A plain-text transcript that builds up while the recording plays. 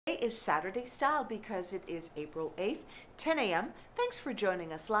is Saturday Style because it is April 8th, 10 a.m. Thanks for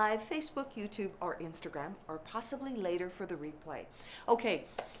joining us live, Facebook, YouTube, or Instagram, or possibly later for the replay. Okay,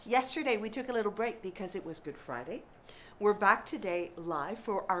 yesterday we took a little break because it was Good Friday. We're back today live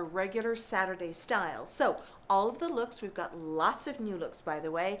for our regular Saturday Style. So all of the looks, we've got lots of new looks by the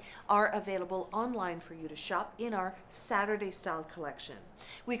way, are available online for you to shop in our Saturday Style collection.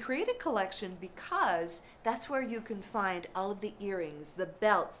 We create a collection because that's where you can find all of the earrings, the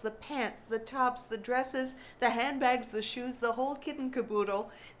belts, the pants, the tops, the dresses, the handbags, the shoes, the whole kit and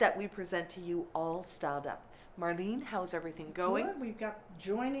caboodle that we present to you all styled up. Marlene, how's everything going? Good.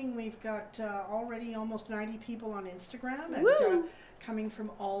 We've got already almost 90 people on Instagram and coming from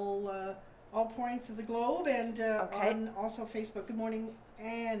all points of the globe and on also Facebook. Good morning,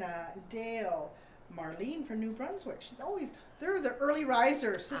 Anna, Dale, Marlene from New Brunswick. They're the early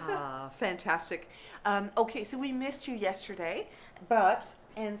risers. Fantastic. Okay, so we missed you yesterday,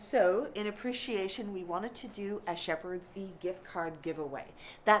 and so in appreciation, we wanted to do a Shepherd's E gift card giveaway.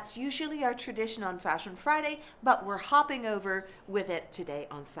 That's usually our tradition on Fashion Friday, but we're hopping over with it today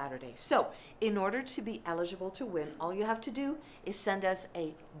on Saturday. So in order to be eligible to win, all you have to do is send us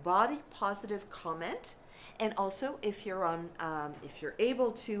a body positive comment. And also, if you're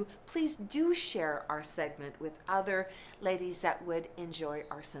able to, please do share our segment with other ladies that would enjoy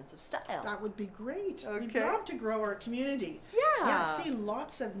our sense of style. That would be great. Okay. We'd love to grow our community. Yeah. I see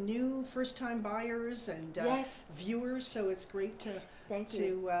lots of new first-time buyers and viewers, so it's great to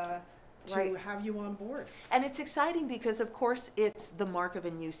have you on board. And it's exciting because, of course, it's the mark of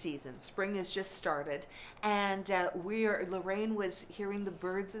a new season. Spring has just started, and Lorraine was hearing the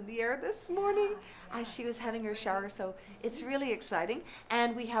birds in the air this morning as she was having her shower, so it's really exciting.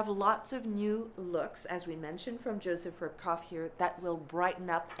 And we have lots of new looks, as we mentioned, from Joseph Ribkoff here that will brighten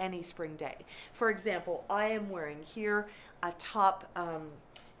up any spring day. For example, I am wearing here a top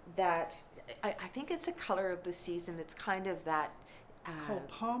that I think it's a color of the season. It's kind of that it's called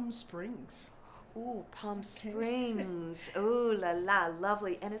Palm Springs. Ooh, Palm Springs. Ooh la la,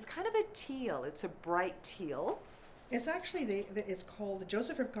 lovely. And it's kind of a teal. It's a bright teal. It's actually, it's called the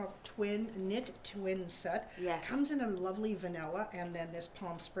Joseph Ribkoff Knit Twin Set. Yes. Comes in a lovely vanilla and then this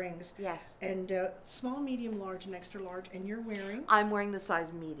Palm Springs. Yes. And small, medium, large, and extra large. And you're wearing? I'm wearing the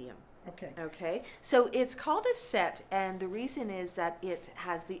size medium. Okay. Okay. So it's called a set, and the reason is that it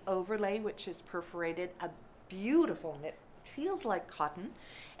has the overlay, which is perforated, a beautiful knit. Feels like cotton,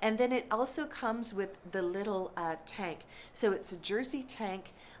 and then it also comes with the little tank. So it's a jersey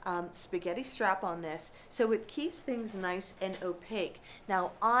tank, spaghetti strap on this, so it keeps things nice and opaque.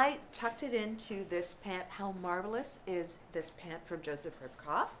 Now I tucked it into this pant. How marvelous is this pant from Joseph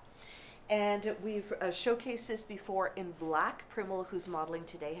Ribkoff? And we've showcased this before in black. Primal, who's modeling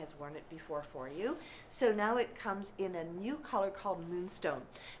today, has worn it before for you. So now it comes in a new color called Moonstone.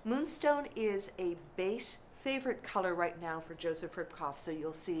 Moonstone is a base favorite color right now for Joseph Ribkoff. So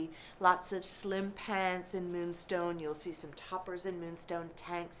you'll see lots of slim pants in Moonstone. You'll see some toppers in Moonstone,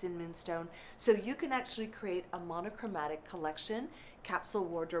 tanks in Moonstone. So you can actually create a monochromatic collection, capsule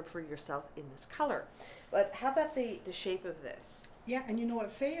wardrobe for yourself in this color. But how about the shape of this? Yeah, and you know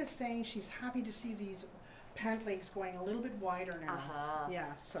what Faye is saying? She's happy to see these pant legs going a little bit wider now.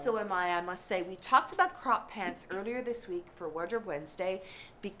 Yeah. So am I must say. We talked about crop pants earlier this week for Wardrobe Wednesday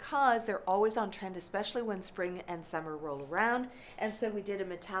because they're always on trend, especially when spring and summer roll around. And so we did a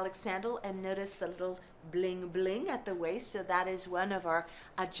metallic sandal and notice the little bling bling at the waist. So that is one of our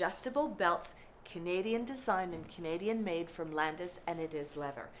adjustable belts, Canadian design and Canadian made from Landis, and it is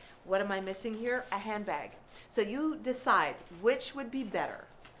leather. What am I missing here? A handbag. So you decide which would be better.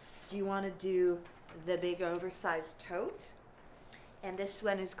 Do you want to do the big oversized tote? And this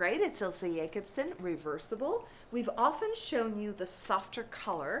one is great. It's Ilse Jacobson, reversible. We've often shown you the softer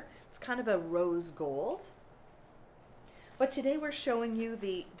color. It's kind of a rose gold. But today we're showing you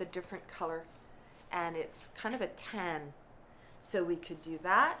the different color, and it's kind of a tan. So we could do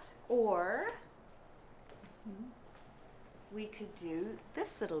that, or we could do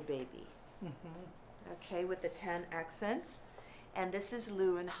this little baby. Okay, with the tan accents. And this is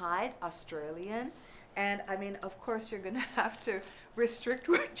Lewin Hyde, Australian. And I mean, of course, you're going to have to restrict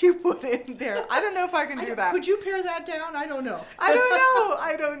what you put in there. I don't know if I can do that. Could you pare that down? I don't know.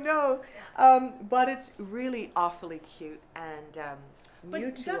 I don't know. But it's really awfully cute and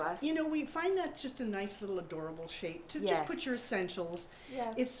new to us. You know, we find that just a nice little adorable shape to just put your essentials.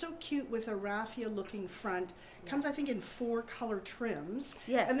 Yes. It's so cute with a raffia looking front. Comes, I think, in 4 color trims.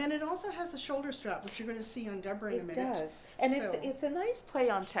 Yes. And then it also has a shoulder strap, which you're going to see on Deborah in a minute. It does. And it's a nice play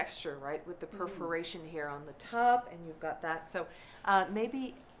on texture, right, with the perforation here on the top, and you've got that. So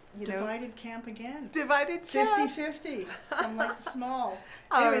maybe you know. Divided camp again. Divided camp. 50-50. Some like the small.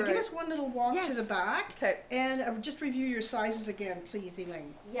 All Anyway, right. give us one little walk to Yes. the back. Okay. And just review your sizes again, please,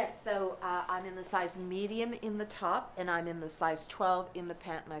 Elaine. Yes, so I'm in the size medium in the top, and I'm in the size 12 in the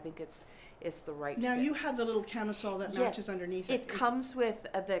pant, and I think it's the right Now, fit. you have the little camisole that Yes, matches underneath it. It comes with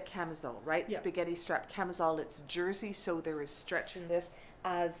the camisole, right? Yeah. Spaghetti strap camisole. It's jersey, so there is stretch in this,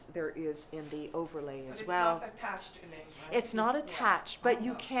 as there is in the overlay as well. It's not attached, Elaine, right? It's not attached, but Oh,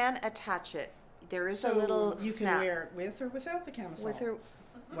 you no. can attach it. There is so a little you snap. can wear it with or without the camisole. With her.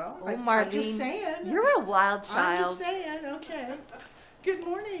 Well, Oh, I'm just Marlene, saying. you're a wild child. I'm just saying, okay. Good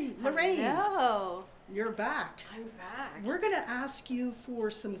morning, Lorraine. Hello. You're back. I'm back. We're going to ask you for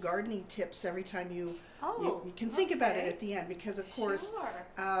some gardening tips every time you can think about it okay. at the end, because of course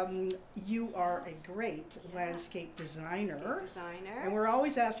Sure. you are a great landscape designer, Designer. and we're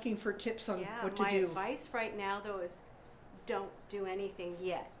always asking for tips on what to my do. advice right now though is don't do anything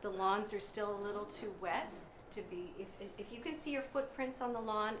yet. The lawns are still a little too wet to be, if you can see your footprints on the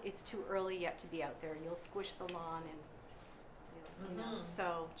lawn, it's too early yet to be out there. You'll squish the lawn and, you know,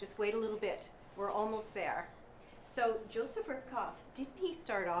 so just wait a little bit. We're almost there. So Joseph Ribkoff, didn't he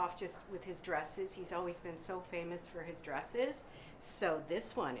start off just with his dresses? He's always been so famous for his dresses. So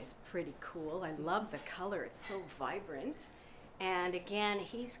this one is pretty cool. I love the color. It's so vibrant. And again,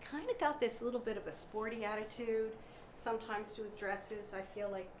 he's kind of got this little bit of a sporty attitude sometimes to his dresses. I feel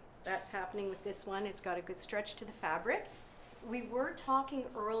like that's happening with this one. It's got a good stretch to the fabric. We were talking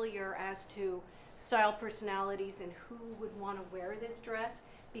earlier as to style personalities and who would want to wear this dress,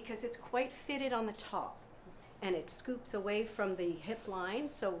 because it's quite fitted on the top and it scoops away from the hip line,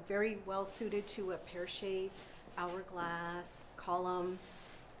 so very well suited to a pear shape, hourglass, column,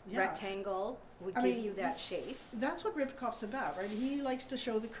 Yeah. rectangle would I give mean, you that shape. That's what Ribkoff's about, right? He likes to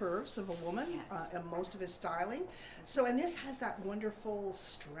show the curves of a woman Yes. in most of his styling. So, and this has that wonderful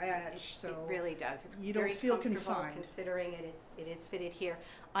stretch. So It really does. It's you don't very feel comfortable confined. considering it is fitted here.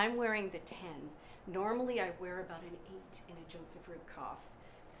 I'm wearing the 10. Normally I wear about an 8 in a Joseph Ribkoff.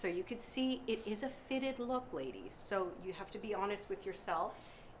 So you could see it is a fitted look, ladies. So you have to be honest with yourself.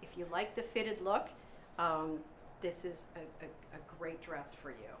 If you like the fitted look, this is a great dress for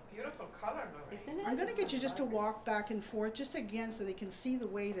you. Beautiful color, Lorraine. Isn't it? I'm going to get you just to walk back and forth, just again, so they can see the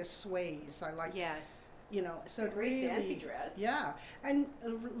way this sways. I like, Yes. you know, so it Great really, fancy dress. yeah. And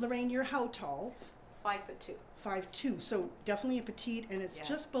Lorraine, you're how tall? 5'2". 5'2", so definitely a petite, and it's Yeah,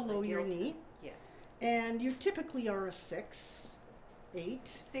 just below your ideal. knee. Yes. And you typically are a 6, 8.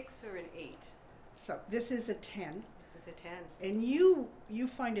 6 or an 8. So this is a 10, This is a 10. and you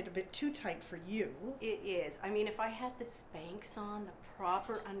find it a bit too tight for you. It is. I mean, if I had the Spanx on, the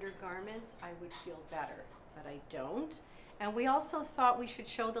proper undergarments, I would feel better, but I don't. And we also thought we should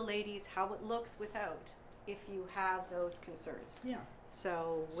show the ladies how it looks without, if you have those concerns. Yeah.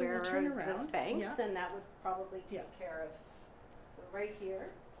 So, So we'll where turn is the around. Spanx? Yeah. And that would probably take Yeah. care of. So right here.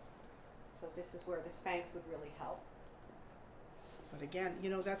 So this is where the Spanx would really help. But again, you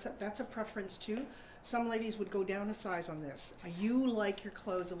know, that's a preference too. Some ladies would go down a size on this. You like your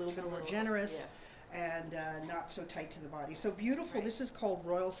clothes a little bit more generous and not so tight to the body. So beautiful. Right. This is called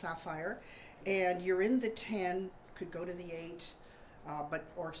Royal Sapphire, and you're in the 10. Could go to the 8,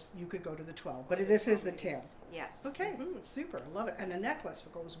 or you could go to the 12. But this is the 10. Yes. Okay, Mhm. super. I love it. And the necklace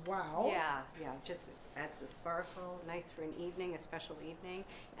goes wow. Yeah, just adds the sparkle, nice for an evening, a special evening,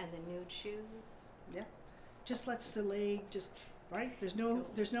 and the nude shoes. Yeah. Just lets the leg just right. There's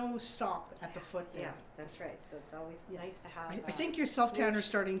no stop at the foot there. Yeah, that's right. So it's always Yeah. nice to have. I think your self-tanner's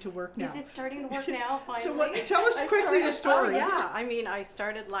starting to work now. Is it starting to work now? Finally. So tell us quickly the story. Oh, yeah, I mean, I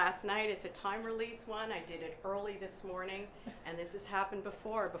started last night. It's a time release one. I did it early this morning, and this has happened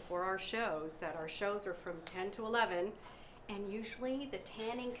before our shows. That our shows are from 10 to 11. And usually the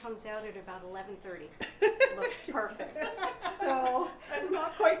tanning comes out at about 11:30. Looks perfect. So I'm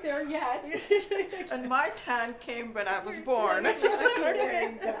not quite there yet. And my tan came when I was born.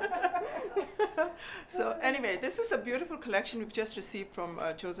 There you go. So anyway, this is a beautiful collection we've just received from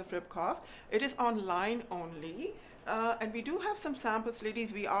Joseph Ribkoff. It is online only. And we do have some samples,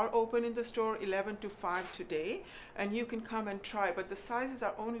 ladies. We are open in the store 11 to 5 today. And you can come and try. But the sizes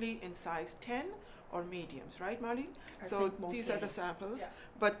are only in size 10 or mediums, right, Marlene? I So think most these are the sizes. samples. Yeah.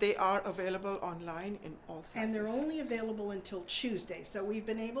 But they are available online in all sizes. And they're only available until Tuesday. So we've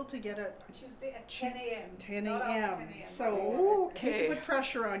been able to get a Tuesday at 10 a.m. 10 Not after a.m. 10 a.m. So I hate to Okay. put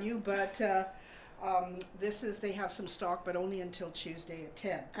pressure on you, but they have some stock, but only until Tuesday at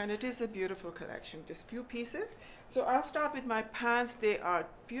 10. And it is a beautiful collection, just few pieces. So I'll start with my pants. They are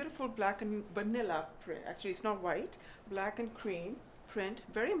beautiful black and vanilla print. Actually, it's not white, black and cream print,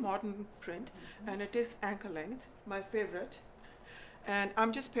 very modern print, and it is ankle length, my favorite. And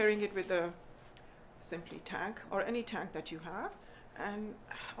I'm just pairing it with a Simply tank or any tank that you have. And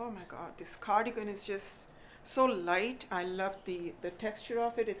oh my God, this cardigan is just so light. I love the texture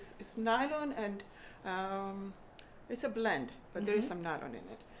of it. It's nylon and it's a blend, but there is some nylon in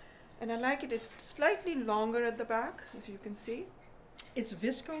it. And I like it. It's slightly longer at the back, as you can see. It's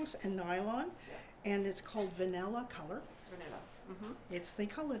viscose and nylon, and it's called vanilla color. Vanilla. They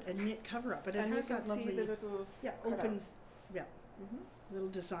call it a knit cover up, but it And has you that can see lovely, the little open, cutouts. little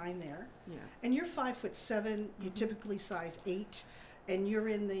design there. Yeah. And you're 5'7", you typically size 8, and you're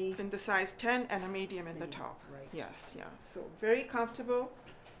in the It's in the size 10 and a medium in the Medium, top. right. Yes, yeah. So very comfortable.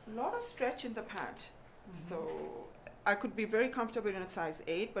 A lot of stretch in the pant. So I could be very comfortable in a size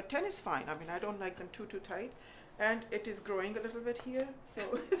 8, but 10 is fine. I mean, I don't like them too tight. And it is growing a little bit here, so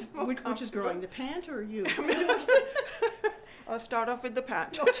it's more which is comfortable. growing, the pant or you? I'll start off with the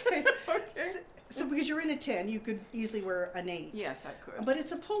pant. Okay. Okay. So because you're in a 10, you could easily wear an 8. Yes, I could. But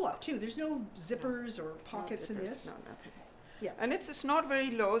it's a pull-up too. There's no zippers or pockets in zippers, this. No, nothing. Yeah. And it's not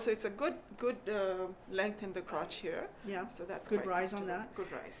very low, so it's a good length in the crotch here. Yeah. So that's Good quite rise on comfortable. that.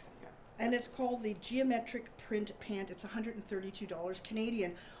 Good rise. Yeah. And it's called the Geometric Print Pant. It's $132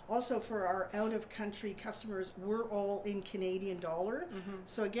 Canadian. Also, for our out-of-country customers, we're all in Canadian dollar.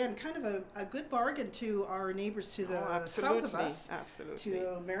 So again, kind of a good bargain to our neighbors to the south of us. Absolutely.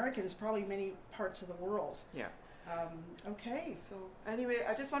 To Americans, probably many parts of the world. Yeah. Okay. So anyway,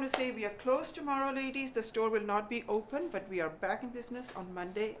 I just want to say we are closed tomorrow, ladies. The store will not be open, but we are back in business on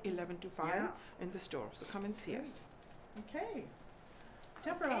Monday, 11 to 5 Yeah. in the store. So come and see us. Okay.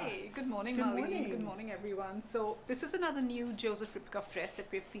 Deborah. Hey, good morning, Good Marlene. morning. Good morning, everyone. So this is another new Joseph Ripkoff dress that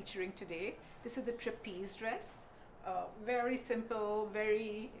we're featuring today. This is the trapeze dress. Very simple,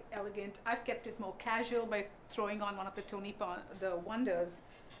 very elegant. I've kept it more casual by throwing on one of the the Wonders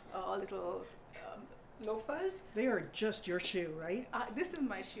little loafers. They are just your shoe, right? This is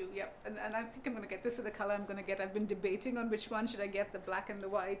my shoe, yep. And I think I'm going to get, this is the color I'm going to get. I've been debating on which one should I get, the black and the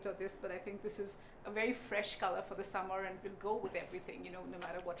white or this, but I think this is a very fresh color for the summer and will go with everything, you know, no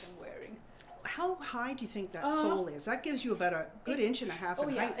matter what I'm wearing. How high do you think that sole is? That gives you about a good inch and a half Oh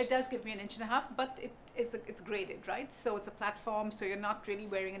in yeah, height. it does give me an inch and a half, but it's graded, right? So it's a platform, so you're not really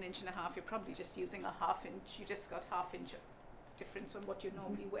wearing an inch and a half. You're probably just using a half inch. You just got half inch of difference from what you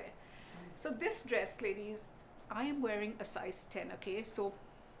normally wear. So this dress, ladies, I am wearing a size 10, okay? So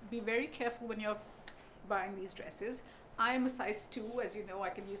be very careful when you're buying these dresses. I am a size 2, as you know. I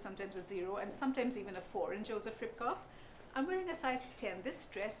can use sometimes a 0 and sometimes even a 4 in Joseph Ripkoff. I'm wearing a size 10. This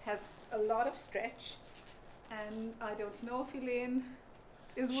dress has a lot of stretch, and I don't know if Elaine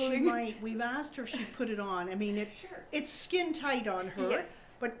is She willing. might. We've asked her if she'd put it on. I mean, it's skin tight on her,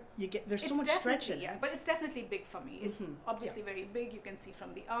 Yes. but there's so It's much stretch in definitely, it. yeah, but it's definitely big for me. It's obviously very big. You can see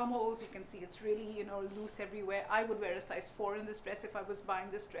from the armholes. You can see it's really, you know, loose everywhere. I would wear a size 4 in this dress if I was buying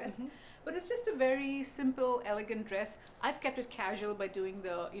this dress. But it's just a very simple, elegant dress. I've kept it casual by doing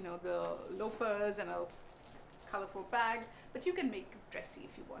the, you know, the loafers and a colorful bag. But you can make it dressy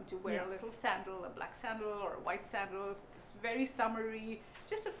if you want to wear a little sandal, a black sandal or a white sandal. It's very summery,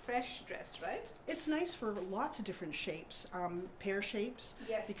 just a fresh dress, right? It's nice for lots of different shapes, pear shapes,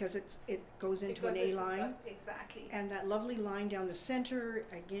 Yes. because it goes into an Because this A has line. got- exactly. And that lovely line down the center,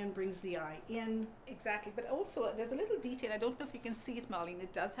 again, brings the eye in. Exactly, but also there's a little detail. I don't know if you can see it, Marlene.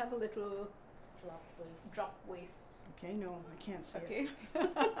 It does have a little drop waist. Okay, no, I can't see it. Okay.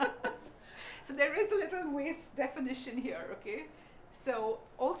 So there is a little waist definition here. Okay. So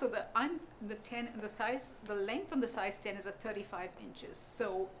also the 10 and the length on the size 10 is at 35 inches.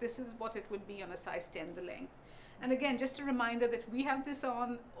 So this is what it would be on a size 10, the length. And again, just a reminder that we have this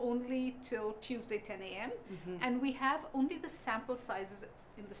on only till Tuesday 10 a.m. And we have only the sample sizes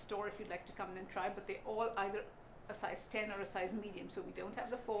in the store if you'd like to come in and try, but they're all either a size 10 or a size medium. So we don't have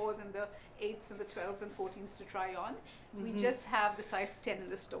the 4s and the 8s and the 12s and 14s to try on. We just have the size 10 in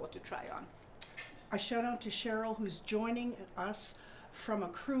the store to try on. A shout out to Cheryl, who's joining us from a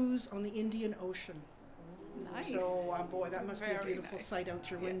cruise on the Indian Ocean. Nice. So, boy, that must be a Very beautiful nice. sight out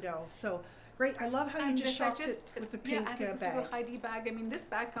your Yeah. window. So, great. I love how you And just this I shocked it with the pink I have this bag. little Heidi bag. I mean, this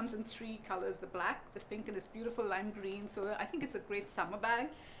bag comes in 3 colors: the black, the pink, and this beautiful lime green. So I think it's a great summer bag.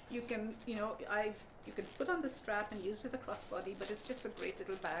 You can, you know, you can put on the strap and use it as a crossbody, but it's just a great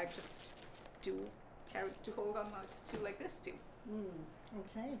little bag just to carry, to hold on to like this too.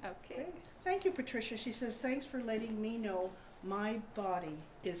 Okay. Okay. Great. Thank you, Patricia. She says, thanks for letting me know my body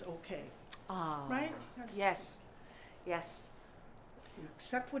is okay. Ah. Right? That's- Yes. Yes.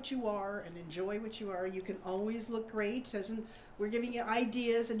 accept what you are and enjoy what you are. You can always look great. We're giving you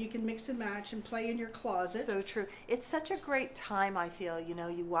ideas, and you can mix and match and play in your closet. So true. It's such a great time, I feel. You know,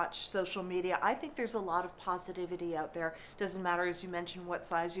 you watch social media. I think there's a lot of positivity out there. Doesn't matter, as you mentioned, what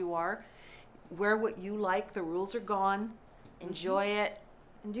size you are. Wear what you like. The rules are gone. Enjoy it.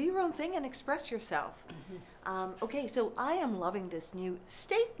 And do your own thing and express yourself. Okay, so I am loving this new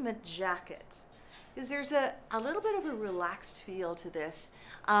statement jacket. Because there's a little bit of a relaxed feel to this.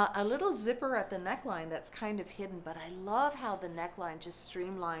 A little zipper at the neckline that's kind of hidden, but I love how the neckline just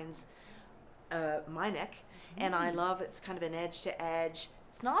streamlines my neck. And I love it's kind of an edge to edge.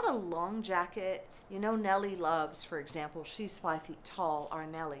 It's not a long jacket. You know, Nellie loves, for example, she's 5 feet tall, our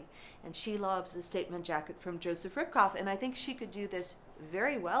Nellie, and she loves a statement jacket from Joseph Ribkoff, and I think she could do this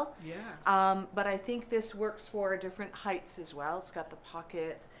very well. Yes. But I think this works for different heights as well. It's got the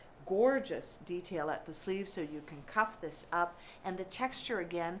pockets, gorgeous detail at the sleeves, so you can cuff this up, and the texture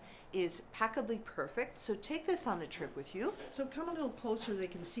again is packably perfect. So take this on a trip with you. So come a little closer, they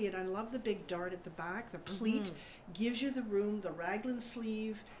can see it. I love the big dart at the back. The pleat gives you the room, the raglan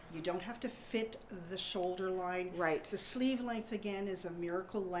sleeve. You don't have to fit the shoulder line. Right. The sleeve length again is a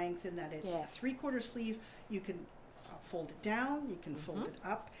miracle length in that it's a 3/4 sleeve. You can fold it down, you can fold it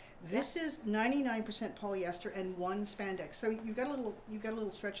up. This is 99% polyester and 1 spandex. So you've got a little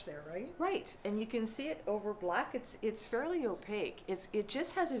stretch there, right? Right, and you can see it over black. It's fairly opaque. It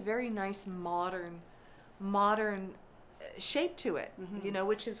just has a very nice modern shape to it. You know,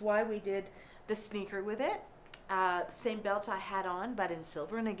 which is why we did the sneaker with it. Same belt I had on, but in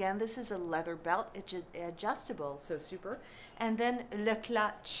silver. And again, this is a leather belt. It's adjustable, so super. And then le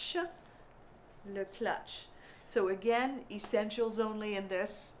clutch. So again, essentials only in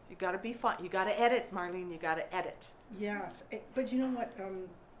this. You got to be fun. You got to edit, Marlene. You got to edit. Yes, but you know what?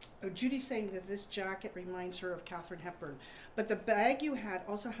 Judy's saying that this jacket reminds her of Katharine Hepburn. But the bag you had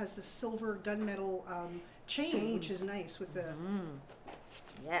also has the silver gunmetal chain, which is nice with the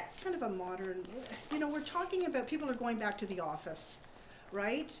Yes. kind of a modern. You know, we're talking about people are going back to the office,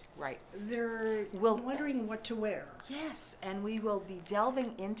 right? Right. They're wondering what to wear. Yes, and we will be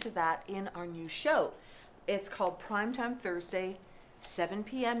delving into that in our new show. It's called Primetime Thursday, 7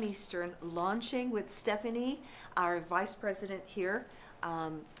 p.m. Eastern, launching with Stephanie, our vice president here.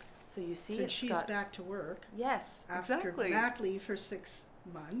 So you see, Since she's back to work. Yes, After exactly. mat leave for 6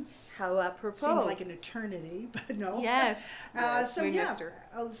 months. How apropos. Seemed like an eternity, but no. Yes. Yes, So we yeah, missed her.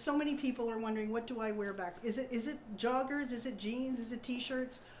 so many people are wondering, what do I wear back? Is it joggers? Is it jeans? Is it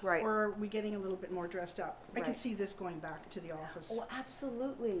t-shirts? Right. Or are we getting a little bit more dressed up? I can Right. see this going back to the office. Oh,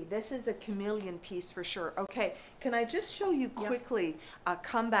 absolutely. This is a chameleon piece for sure. Okay, can I just show you quickly a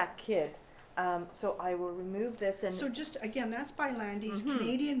Comeback Kid? So I will remove this and So just again, that's by Landy's,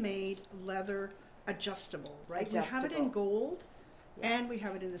 Canadian-made leather, adjustable, right? We have it in Adjustable. gold, and we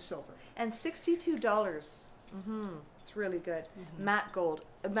have it in the silver. and $62. It's really good. Matte gold,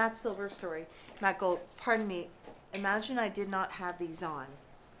 matte silver. Sorry, matte gold. Pardon me. Imagine I did not have these on.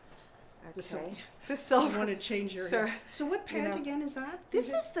 The silver. Okay. The I silver. want to change your Sorry. hair. So what pant again is that?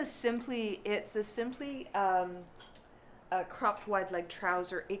 This is the Simply. It's a Simply cropped wide leg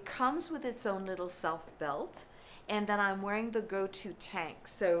trouser. It comes with its own little self belt, and then I'm wearing the Go-To tank.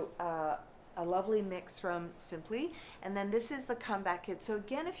 So a lovely mix from Simply, and then this is the Comeback Kid. So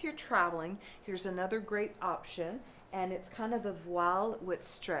again, if you're traveling, here's another great option, and it's kind of a voile with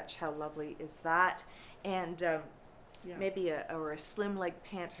stretch. How lovely is that? And maybe a slim leg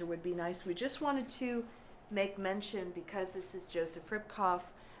pant here would be nice. We just wanted to make mention, because this is Joseph Ribkoff,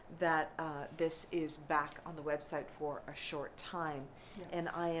 that this is back on the website for a short time. And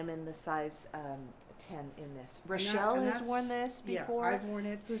I am in the size 10 in this. Rochelle has worn this before. Yeah, I've worn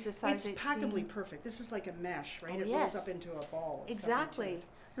it. Who's a size 18. It's packably perfect. This is like a mesh, right? Oh, It yes. rolls up into a ball. It's Exactly.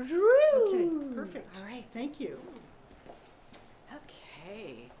 Okay, perfect. All right. Thank you.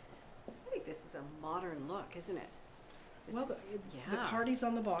 Okay. I think this is a modern look, isn't it? This Well, is- the party's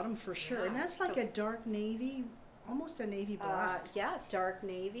on the bottom for sure. And Yeah, that's like so- a dark navy, almost a navy black. Yeah, dark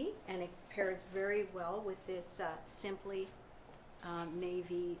navy, and it pairs very well with this Simply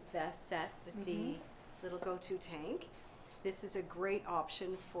navy vest set with the little Go-To tank. This is a great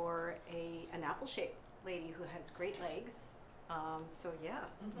option for an apple-shaped lady who has great legs. So yeah,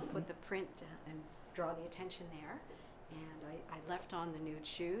 put the print and draw the attention there. And I left on the nude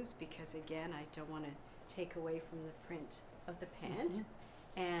shoes because, again, I don't want to take away from the print of the pant.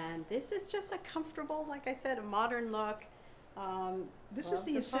 And this is just a comfortable, like I said, a modern look. This love is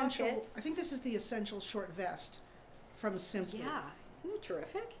the essential. pockets. I think this is the essential short vest from Simply. Yeah, isn't it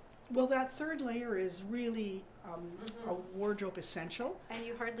terrific? Well, that third layer is really a wardrobe essential. And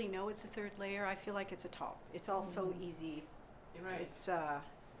you hardly know it's a third layer. I feel like it's a top. It's all so easy Right. It's I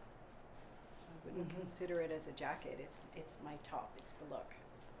wouldn't consider it as a jacket. It's my top. It's the look.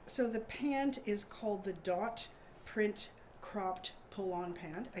 So the pant is called the dot print cropped pull-on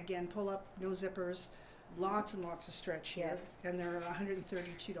pant. Again, pull up, no zippers, lots and lots of stretch here, Yes. and they're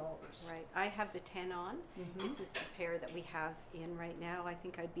 $132. Right. I have the 10 on. Mhm. This is the pair that we have in right now. I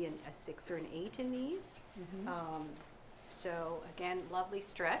think I'd be a 6 or an 8 in these. So again, lovely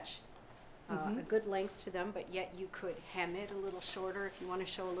stretch. A good length to them, but yet you could hem it a little shorter if you want to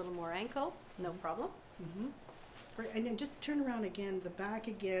show a little more ankle. No problem. Right, and then just turn around again, the back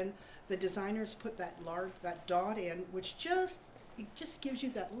again. The designers put that dot in, which it just gives you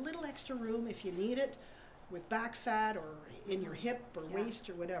that little extra room if you need it, with back fat or in your hip or Yeah. waist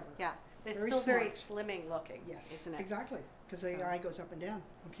or whatever. Yeah. They're Very still very smart. slimming looking, Yes, isn't it? exactly, because So- the eye goes up and down.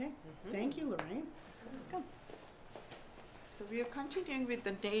 Okay, thank you, Lorraine. So we are continuing with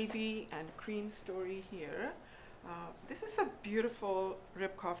the navy and cream story here. This is a beautiful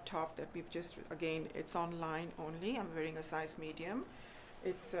ripcuff top that we've just, again, it's online only. I'm wearing a size medium.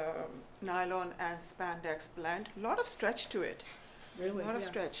 It's nylon and spandex blend. A lot of stretch to it. Really, A lot of yeah.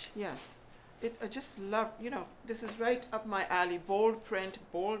 stretch, yes. I just love, this is right up my alley. Bold print,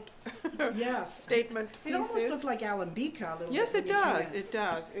 bold Yes. statement It almost pieces. looked like Alambika a little Yes, bit. it when you came does. in. It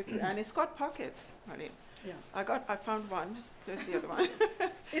does. And it's got pockets. I mean, Yeah. I found one. There's the other one.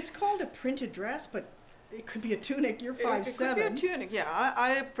 It's called a printed dress, but it could be a tunic. You're It could 5'7". be a tunic. Yeah,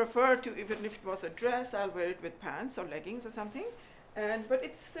 I prefer to, even if it was a dress, I'll wear it with pants or leggings or something. But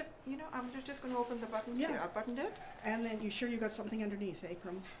it's I'm just going to open the buttons Yeah. here. I buttoned it. And then you sure you got something underneath, eh,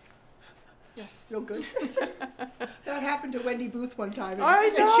 Prum? Yes. Still good. That happened to Wendy Booth one time. I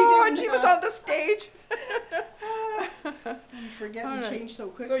know. And she didn't. And she was on the stage. You forget All and right. change so So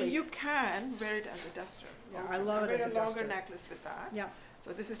quickly. you can wear it as a duster. Yeah, I love it wear as a a longer duster. necklace with that. Yeah,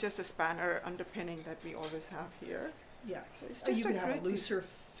 So this is just a spanner underpinning that we always have here. yeah. So it's Oh, just you could have a great piece. looser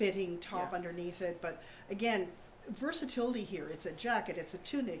fitting top Yeah. underneath it, but again, versatility here. It's a jacket, it's a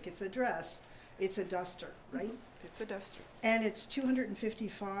tunic, it's a dress, it's a duster, right? It's a duster. And it's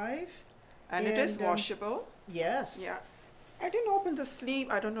 $255. And it is And, washable. Yes. Yeah. I didn't open the sleeve.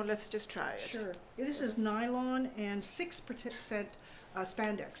 I don't know. Let's just try it. Sure. This is nylon and 6%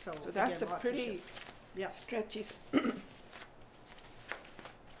 spandex. So, So that's again, a lots of pretty shit. Yeah. stretchy.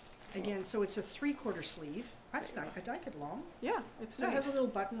 Again, so it's a 3/4 sleeve. That's nice. I like it long. Yeah, it's So nice. it has a little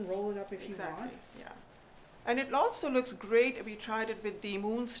button. Roll it up if you Exactly. want. Yeah. And it also looks great. We tried it with the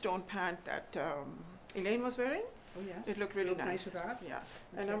moonstone pant that Elaine was wearing. Oh yes. It looked really Looked nice. with that. Yeah.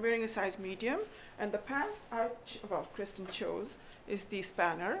 And Okay. I'm wearing a size medium. And the pants Kristen chose is the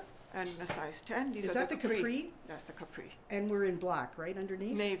spanner and a size 10. These Is are that the capri? That's the capri. And we're in black, right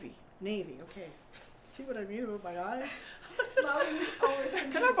underneath. Navy. Navy. Okay. See what I mean with my eyes? Molly always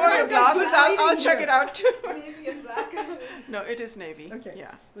Can I borrow your I've got glasses? good I'll lighting check here. it out too. navy and black. No, it is navy. Okay,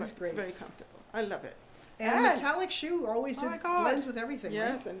 Yeah. looks but great. It's very comfortable. I love it. And And- metallic shoe always Oh my God. blends with everything.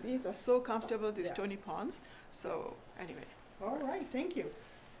 Yes, and these are so comfortable, these Yeah. Tony Pons. So anyway. Right? All right. Thank you.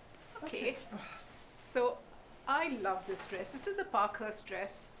 Okay. So I love this dress. This is the Parkhurst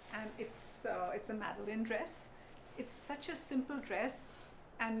dress, and it's a Madeline dress. It's such a simple dress,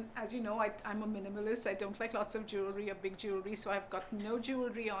 and as you know, I'm a minimalist. I don't like lots of jewelry or big jewelry, so I've got no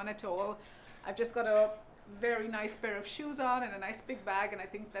jewelry on at all. I've just got a very nice pair of shoes on and a nice big bag, and I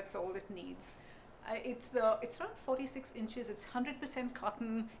think that's all it needs. It's around 46 inches. It's 100%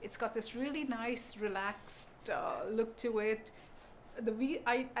 cotton. It's got this really nice, relaxed look to it.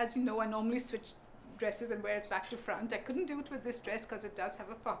 As you know, I normally switch dresses and wear it back to front. I couldn't do it with this dress because it does have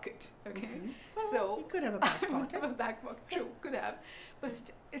a pocket. Okay, so You could have a back I would pocket. have a back pocket. True, could have, but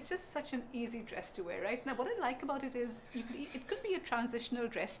it's just such an easy dress to wear. Right now, what I like about it is it could be a transitional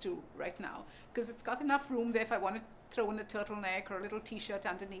dress too. Right now, because it's got enough room there if I want to throw in a turtleneck or a little T-shirt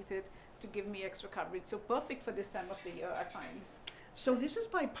underneath it to give me extra coverage. So perfect for this time of the year, I find. So this is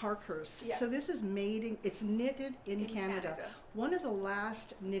by Parkhurst. Yeah. So this is it's knitted in In Canada. Canada. One of the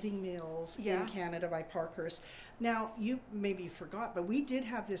last knitting mills Yeah. in Canada by Parkhurst. Now, you maybe forgot, but we did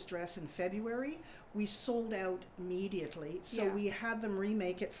have this dress in February. We sold out immediately. So Yeah. we had them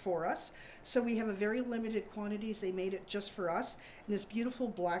remake it for us. So we have a very limited quantities. They made it just for us in this beautiful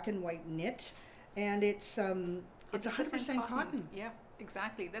black and white knit. And it's 100% cotton. Yeah,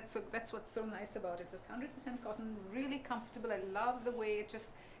 exactly. That's what's so nice about it. Just 100% cotton, really comfortable. I love the way it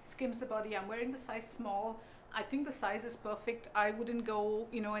just skims the body. I'm wearing the size small. I think the size is perfect. I wouldn't go,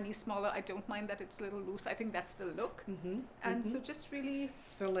 any smaller. I don't mind that it's a little loose. I think that's the look. And so just really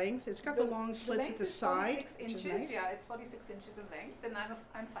The length, it's got the long slits at length the is side, 46 which is inches. nice. Yeah, it's 46 inches in length. And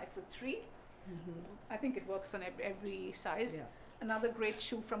I'm 5'3". I think it works on every size. Yeah. Another great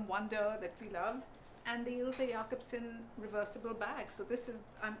shoe from Wonder that we love. And the Ilse Jacobsen reversible bag. So this is,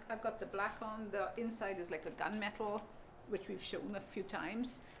 I've got the black on, the inside is like a gunmetal, which we've shown a few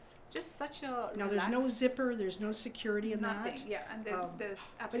times. Just such a Now there's no zipper, there's no security in nothing, that. yeah, and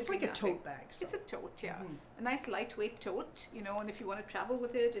there's absolutely It's like a nothing. tote bag. So. It's a tote, yeah. Mhm. A nice lightweight tote, you know, and if you want to travel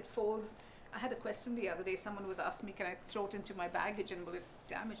with it, it folds. I had a question the other day, someone was asking me, can I throw it into my baggage, and will it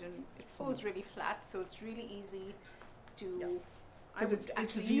damage? And it folds really flat, so it's really easy to, Yeah. I 'Cause would it's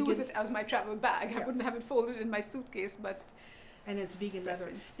actually vegan. use it as my travel bag. Yeah. I wouldn't have it folded in my suitcase, but And it's vegan leather.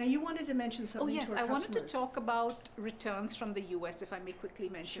 preference. Now you wanted to mention Oh something yes, to our I wanted to customers. talk about returns from the US, if I may quickly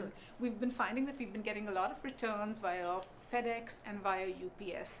mention. Sure. We've been finding that we've been getting a lot of returns via FedEx and via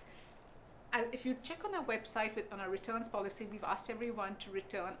UPS. If you check on our website on our returns policy, we've asked everyone to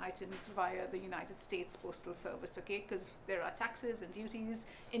return items via the United States Postal Service, okay? Because there are taxes and duties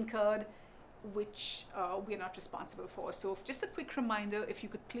incurred, which we're not responsible for. So just a quick reminder, if you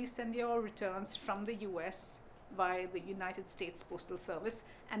could please send your returns from the US via the United States Postal Service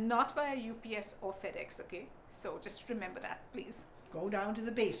and not via UPS or FedEx, okay? So just remember that, please. Go down to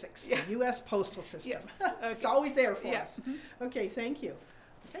the basics, Yeah. the U.S. postal system. Yes, It's okay. always there for Yeah. us. Okay, thank you.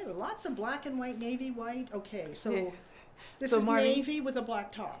 Okay, well, lots of black and white, navy white. Okay, so Yeah. this So is Marty- navy with a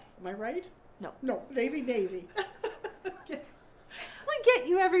black top. Am I right? No. No, navy. Okay. I get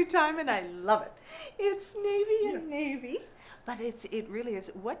you every time, and I love it. It's navy and navy, but it really is.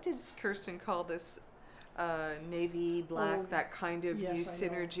 What does Kirsten call this? Navy, black, Oh, that kind of yes, new I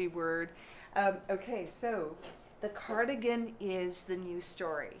know. synergy word. Okay, so the cardigan is the new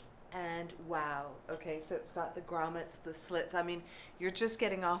story. And wow, okay, so it's got the grommets, the slits. I mean, you're just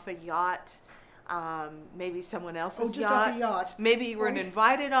getting off a yacht, maybe someone else's Just yacht. off a yacht. Maybe you weren't Or-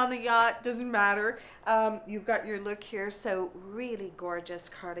 invited on the yacht, doesn't matter. You've got your look here, so really gorgeous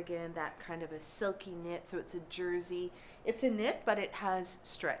cardigan, that kind of a silky knit, so it's a jersey. It's a knit, but it has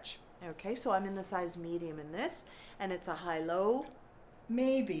stretch. Okay, so I'm in the size medium in this, and it's a high-low.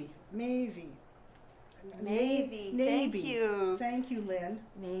 Navy. Navy, Navy. thank you. Thank you, Lynn.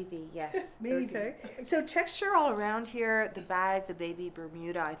 Navy, yes. Navy. Okay. So texture all around here, the bag, the baby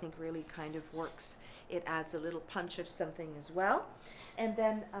Bermuda, I think really kind of works. It adds a little punch of something as well. And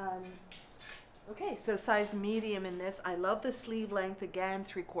then, okay, so size medium in this. I love the sleeve length. Again,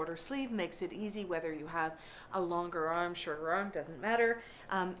 3/4 sleeve makes it easy whether you have a longer arm, shorter arm, doesn't matter.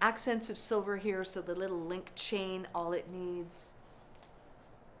 Accents of silver here, so the little link chain, all it needs.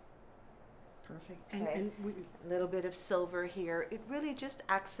 Perfect. Okay. And we, A little bit of silver here. It really just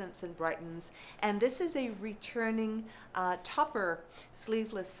accents and brightens. And this is a returning topper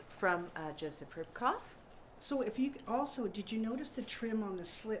sleeveless from Joseph Ribkoff. so if you also, did you notice the trim on the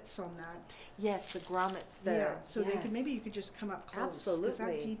slits on that? Yes, the grommets there. Yeah, so they could, Yes. maybe you could just come up close. Because that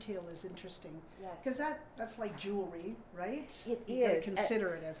Absolutely. detail is interesting. Yes. Because that's like jewelry, right? It You gotta is. consider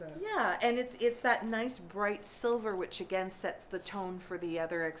it as a. Yeah, and it's that nice bright silver, which again sets the tone for the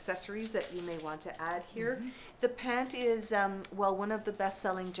other accessories that you may want to add here. Mm-hmm. The pant is, well, one of the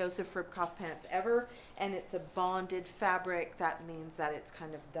best-selling Joseph Ribkoff pants ever, and it's a bonded fabric. That means that it's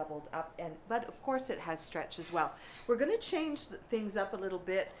kind of doubled up, but of course it has stretch as well. We're going to change things up a little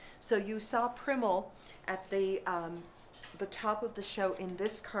bit. So you saw Primal at the top of the show in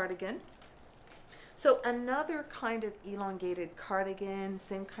this cardigan. So another kind of elongated cardigan,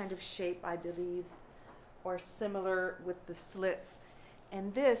 same kind of shape, I believe, or similar with the slits.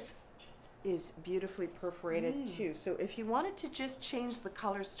 And this is beautifully perforated too. So if you wanted to just change the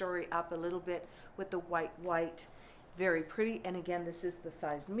color story up a little bit with the white, very pretty. And again, this is the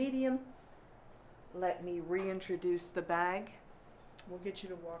size medium. Let me reintroduce the bag. We'll get you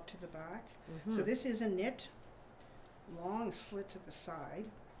to walk to the back. Mm-hmm. So this is a knit, long slits at the side.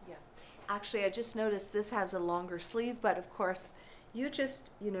 Yeah. Actually, I just noticed this has a longer sleeve, but of course, you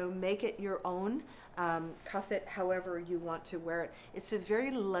just, make it your own, cuff it however you want to wear it. It's a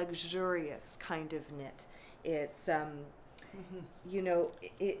very luxurious kind of knit. It's,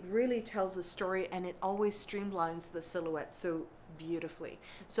 it really tells a story, and it always streamlines the silhouette so beautifully.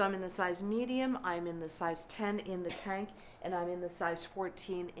 So I'm in the size medium, I'm in the size 10 in the tank, and I'm in the size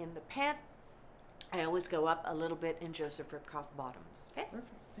 14 in the pant. I always go up a little bit in Joseph Ribkoff bottoms. Okay. Perfect,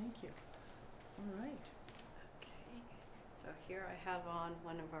 thank you. All right. Okay, so here I have on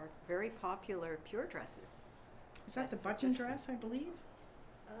one of our very popular pure dresses. Is that the Yes, button just- dress, I believe?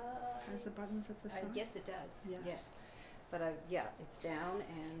 Has the buttons at the side? Yes, it does. Yes. But yeah, it's down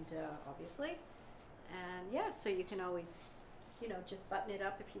and obviously, and yeah, so you can always, just button it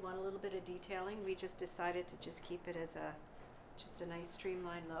up if you want a little bit of detailing. We just decided to just keep it as just a nice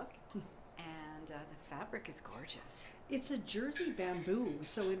streamlined look, and the fabric is gorgeous. It's a jersey bamboo,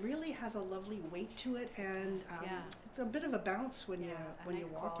 so it really has a lovely weight to it, and Yeah. it's a bit of a bounce when Yeah, you a when you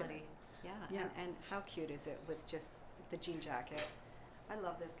nice walk in quality. it. Yeah, Yeah. And how cute is it with just the jean jacket? I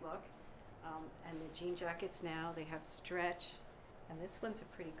love this look. And the jean jackets now, they have stretch, and this one's a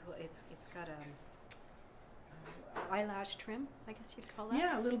pretty cool, it's got a eyelash trim, I guess you'd call that.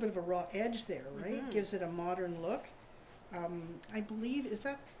 Yeah, a little bit of a raw edge there, right? Mhm. Gives it a modern look. I believe, is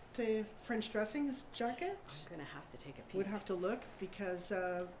that the French dressing jacket? I'm gonna have to take a peek. Would have to look because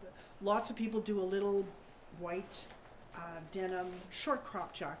lots of people do a little white denim short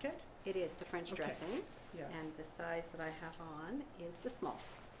crop jacket. It is the French Okay. dressing, Yeah. and the size that I have on is the small.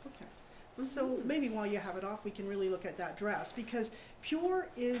 Okay. So maybe while you have it off, we can really look at that dress because Pure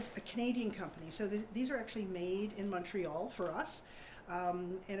is a Canadian company. So these are actually made in Montreal for us.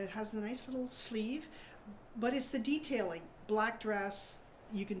 And it has a nice little sleeve, but it's the detailing. Black dress,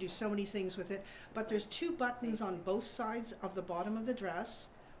 you can do so many things with it. But there's 2 buttons on both sides of the bottom of the dress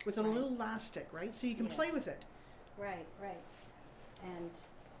with a Right. little elastic, right? So you can play Yes. with it. Right, right. And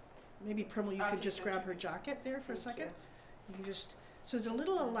Maybe Primal, you I'll could take just that. grab her jacket there for a Thank second. You can just, so it's a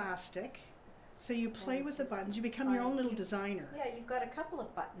little elastic. So you play And with the just buttons. You become your own find- little designer. yeah, you've got a couple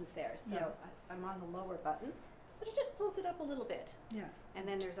of buttons there. So Yeah. I'm on the lower button, but it just pulls it up a little bit. Yeah. And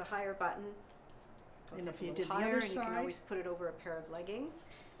then there's a higher button. Goes And up if a you little did the higher, other and you can side- always put it over a pair of leggings,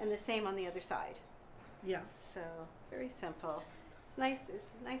 and the same on the other side. Yeah. So very simple. It's nice. It's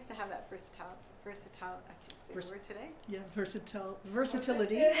nice to have that versatile. I can't say the word today. Yeah,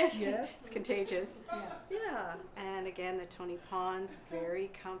 versatility. Yes. It's contagious. Yeah. Yeah. And again, the Tony Pons, very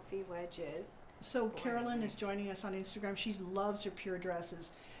comfy wedges. So Carolyn is joining us on Instagram. She loves her Pure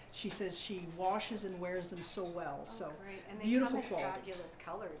dresses. She says she washes and wears them so well. So Oh, great. And they beautiful come in quality. fabulous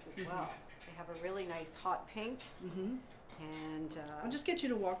colors as Mhm. well. They have a really nice hot pink, hmm and I'll just get you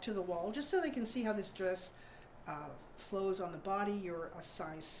to walk to the wall just so they can see how this dress flows on the body. You're a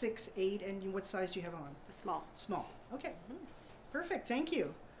size 6, 8, and what size do you have on? the small. Small. Okay. Mhm. Perfect. Thank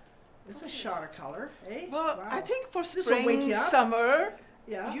you. This is a shot of color, eh? Well, Wow. I think for This'll wake spring, you up. summer,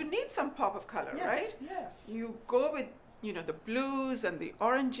 Yeah. you need some pop of color, Yes, right? Yes. You go with, the blues and the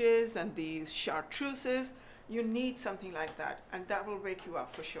oranges and the chartreuses. You need something like that, and that will wake you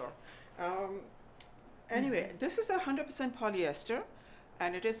up for sure. Anyway, this is 100% polyester,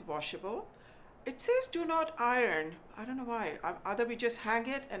 and it is washable. It says do not iron. I don't know why. Either we just hang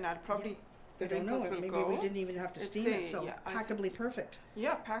it, and I'll probably I the don't know. wrinkles will Maybe go. we didn't even have to It's steam it, a- so yeah, I packably perfect.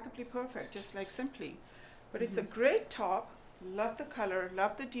 Yeah, packably perfect, just like Simply. But it's a great top. Love the color,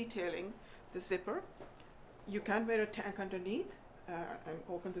 love the detailing, the zipper. You can wear a tank underneath and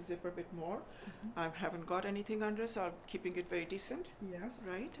open the zipper a bit more. I haven't got anything under, so I'm keeping it very decent, Yes.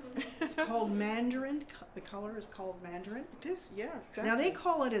 right? It's called Mandarin. The color is called Mandarin. It is, yeah, exactly. Now they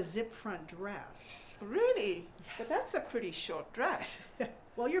call it a zip front dress. Really? But Yes. that's a pretty short dress.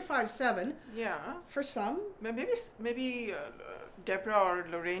 Well, you're 5'7". Yeah. For some. Maybe Deborah or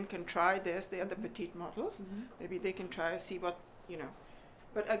Lorraine can try this. They are the petite models. Maybe they can try see what.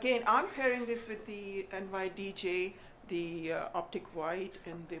 But again, I'm pairing this with the NYDJ, the Optic White,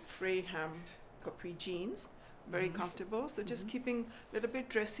 and the Freyham capri jeans. Very comfortable. So just keeping a little bit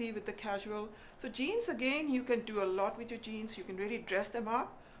dressy with the casual. So jeans, again, you can do a lot with your jeans. You can really dress them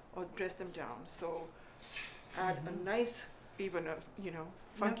up or dress them down. So add a nice, even a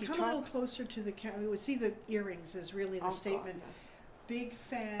funky now come top. a little closer to the camera. We see the earrings is really the Oh, God, statement. yes. Big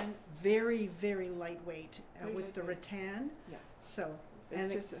fan, very, very lightweight Very with the lightweight. rattan. Yeah. So, It's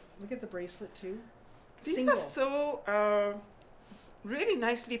and just look at the bracelet too. these Single. are so really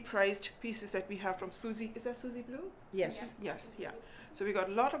nicely priced pieces that we have from Susie. Is that Susie Blue? Yes. Yes, yeah. So we got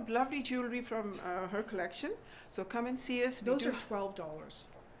a lot of lovely jewelry from her collection. So come and see us. Those are $12.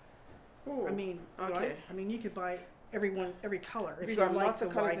 Oh, I mean, okay. right? I mean, you could buy every color if we you got like lots the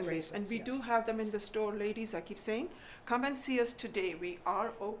of colors wide in this, bracelets. and we yes. do have them in the store, ladies. I keep saying, come and see us today. We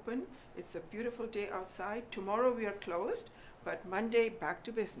are open. It's a beautiful day outside. Tomorrow we are closed, but Monday back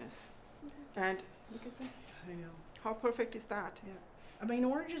to business. And look at this. I know. How perfect is that? Yeah. I mean,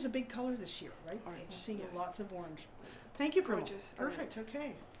 orange is a big color this year, right? Orange, We're seeing yes. lots of orange. Thank you, Primal. Gorgeous. Perfect.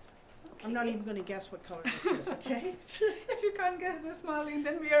 Okay. I'm not even going to guess what color this is. Okay. If you can't guess this, Marlene,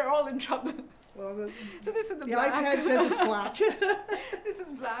 then we are all in trouble. Well, So this is the the black. iPad says it's black. This is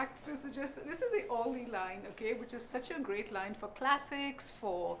black. This is the Aldi line, okay, which is such a great line for classics,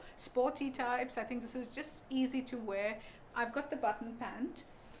 for sporty types. I think this is just easy to wear. I've got the button pant,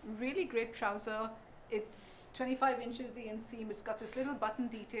 really great trouser. It's 25 inches the inseam. It's got this little button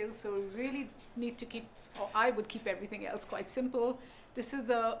detail, so you really need to keep, or I would keep everything else quite simple. This is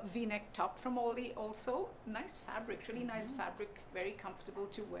the V-neck top from Aldi also. Nice fabric, really nice fabric, very comfortable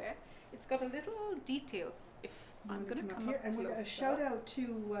to wear. It's got a little detail. If I'm going to come here, up and we're closer. a shout out to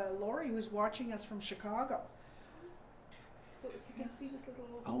Lori, who's watching us from Chicago. So if you can see this little,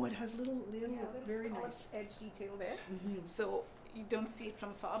 Oh, it has little that's very all nice. edge detail there. Mhm. So you don't see it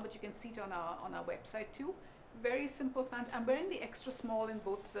from far, but you can see it on our website too. Very simple pant. I'm wearing the extra small in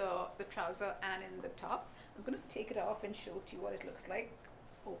both the trouser and in the top. I'm going to take it off and show to you what it looks like.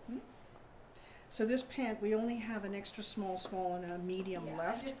 Open. So this pant, we only have an extra small, and a medium Yeah,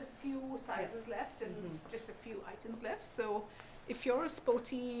 left. and just a few sizes left and Mhm. just a few items left. So if you're a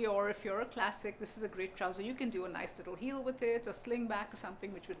sporty or if you're a classic, this is a great trouser. You can do a nice little heel with it, a sling back or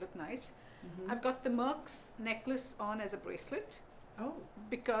something, which would look nice. Mhm. I've got the Merck's necklace on as a bracelet Oh,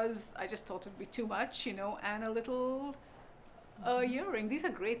 because I just thought it'd be too much, you know, and a little earring. These are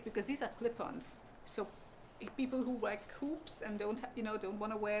great because these are clip-ons. So people who like hoops and don't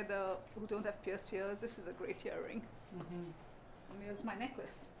want to wear who don't have pierced ears, this is a great earring. mhm. And there's my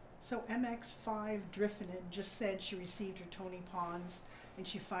necklace. So MX5 Driffinen just said she received her Tony Pons and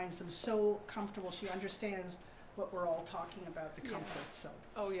she finds them so comfortable. She understands what we're all talking about, the Yeah. comfort. So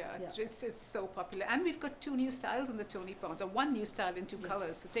Oh yeah, it's so popular. And we've got 2 new styles in the Tony Pons, or 1 new style in 2 Yeah.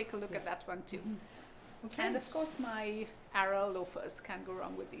 colors. So take a look Yeah. at that one too. Mhm. Okay. And of course my Ara loafers, can't go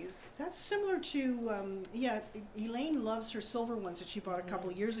wrong with these. That's similar to Elaine loves her silver ones that she bought a couple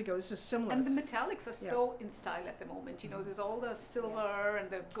of years ago. This is similar. And the metallics are Yeah. so in style at the moment. You know, there's all the silver and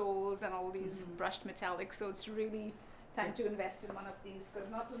the golds and all these Mhm. brushed metallics. So it's really time Yeah. to invest in one of these because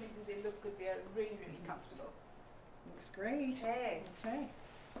not only do they look good, they're really, really comfortable. Looks great. Okay. Okay.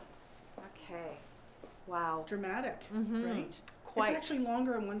 Okay. Wow. Dramatic, Mhm. right? Quite. It's actually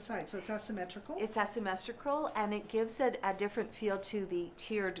longer on one side, so it's asymmetrical. It's asymmetrical and it gives it a different feel to the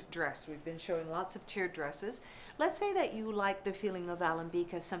tiered dress. We've been showing lots of tiered dresses. Let's say that you like the feeling of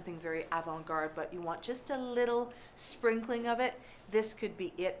Alembic as something very avant-garde, but you want just a little sprinkling of it. This could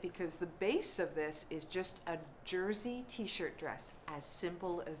be it because the base of this is just a jersey t-shirt dress, as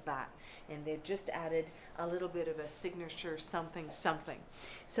simple as that. And they've just added a little bit of a signature something.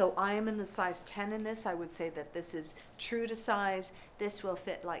 So I am in the size 10 in this. I would say that this is true to size. This will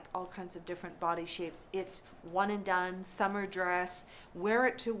fit like all kinds of different body shapes. It's one and done, summer dress. Wear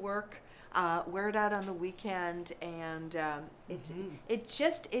it to work. Wear it out on the weekend, and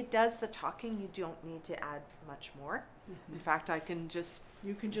it does the talking. You don't need to add much more. In fact, I can just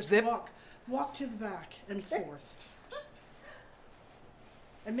You can just zip. walk to the back and forth.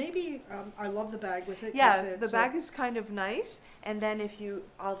 And maybe I love the bag with it. 'Cause Yeah, the it's, bag is kind of nice, and then if you,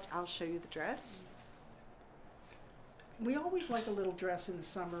 I'll show you the dress. we always like a little dress in the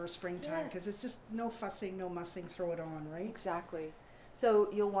summer or springtime Yes. because it's just no fussing, no mussing, throw it on, right? Exactly. So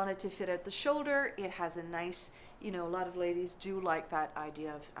you'll want it to fit at the shoulder. It has a nice, a lot of ladies do like that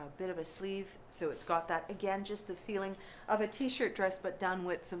idea of a bit of a sleeve. So it's got that, again, just the feeling of a t-shirt dress, but done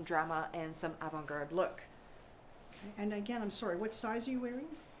with some drama and some avant-garde look. Okay. And again, I'm sorry, what size are you wearing?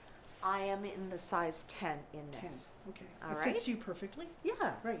 I am in the size 10 in 10. this. Okay. All It fits right. you perfectly.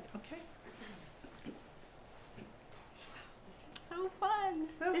 Yeah. Right, okay. This is so fun.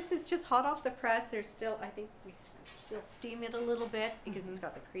 Oh. This is just hot off the press. There's still, I think we still steam it a little bit because it's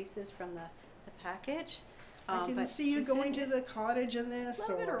got the creases from the package. I didn't but see you isn't going to it- the cottage in this.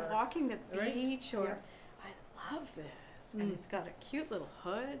 Love it, or walking the right? beach, or Yeah. I love this, and Mm. it's got a cute little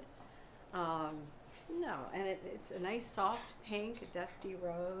hood. No, and it's a nice soft pink, dusty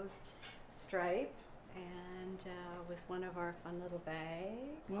rose stripe, and with one of our fun little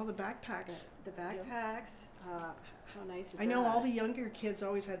bags. Well, the backpacks. The backpacks. How nice is that? I know all the younger kids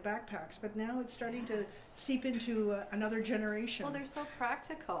always had backpacks, but now it's starting to seep into another generation. Well, they're so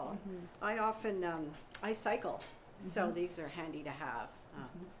practical. Mhm. I often I cycle, so Mhm. these are handy to have,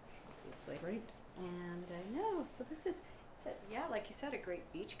 obviously. Great. And I know, so this is, yeah, like you said, a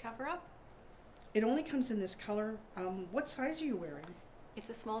great beach cover-up. It only comes in this color. What size are you wearing? It's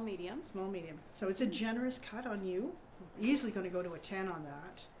a small medium, Small, medium. So it's a generous cut on you. Easily going to go to a 10 on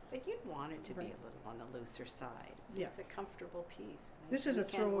that. but you'd want it to be Right. a little on the looser side. So Yeah. it's a comfortable piece. Nice This is a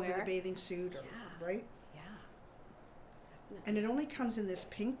weekend throw over the wear. bathing suit, or, Yeah. right? Yeah. And it only comes in this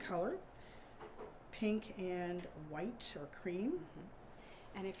pink color. Pink and white or cream.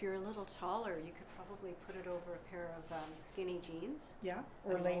 And if you're a little taller, you could probably put it over a pair of skinny jeans. Yeah.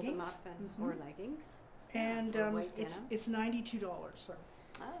 Or and leggings. Roll them up and, Mhm. or leggings. And or white it's denims. $92. So.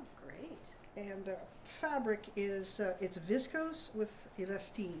 Oh, great. And the fabric is it's viscose with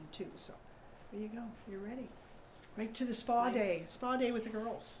elastine too. So there you go. You're ready. Right to the spa Nice. day. Spa day with the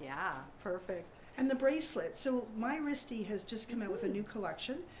girls. Yeah, perfect. And the bracelet. So my wristie has just come out with a new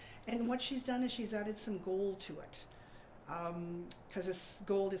collection, and what she's done is she's added some gold to it, because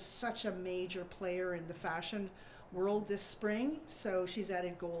gold is such a major player in the fashion world this spring. So she's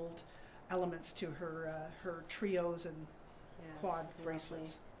added gold elements to her her trios and Yes, quad lovely.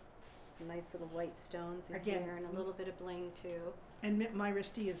 bracelets. Some nice little white stones in Again, here and a little bit of bling too. And my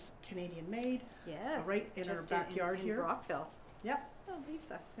wristy is Canadian made. Yes. Right in our just backyard in here. Brockville. Yep. Oh,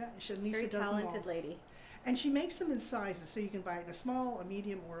 Lisa. Yeah, Lisa Very does them all. talented lady. And she makes them in sizes, so you can buy it in a small, a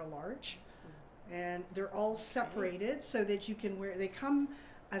medium, or a large. And they're all separated so that you can wear. They come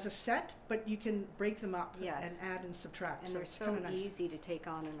as a set, but you can break them up Yes. and add and subtract. And so they're it's so kind of nice. easy to take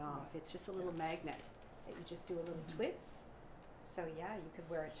on and off. It's just a little magnet that you just do a little twist. So yeah, you could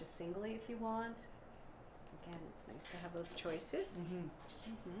wear it just singly if you want. Again, it's nice to have those choices.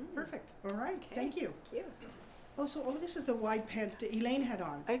 Perfect. All right. Okay. Thank you. Thank you. Oh, this is the wide pant that Elaine had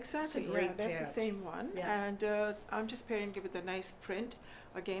on. Exactly, great yeah, that's pant. the same one. Yeah. And I'm just pairing it with a nice print,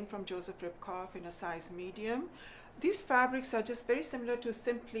 again from Joseph Ribkoff in a size medium. These fabrics are just very similar to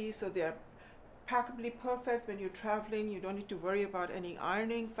Simply, so they're packably perfect when you're traveling. You don't need to worry about any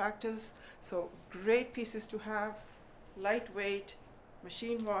ironing factors. So great pieces to have, lightweight,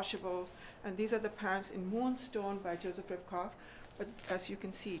 machine washable. And these are the pants in Moonstone by Joseph Ribkoff. But as you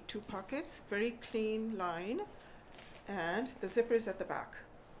can see, 2 pockets, very clean line, and the zipper is at the back.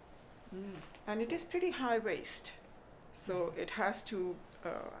 And it is pretty high waist. So it has to,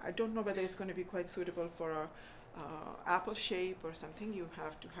 I don't know whether it's going to be quite suitable for a apple shape or something. You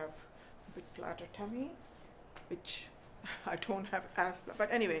have to have a bit flatter tummy, which I don't have as flat,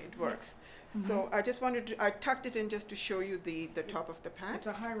 but anyway, it works. So I just wanted to, I tucked it in just to show you the top of the pant. It's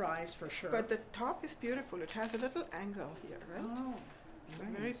a high rise for sure. But the top is beautiful. It has a little angle here, right? Oh, So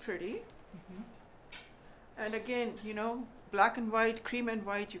nice. very pretty. And again, you know, black and white, cream and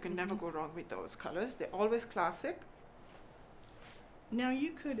white, you can never go wrong with those colors. They're always classic. Now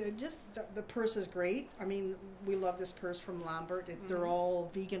you could the purse is great. I mean, we love this purse from Lambert. They're all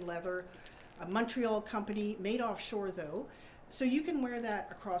vegan leather, a Montreal company, made offshore though. So you can wear that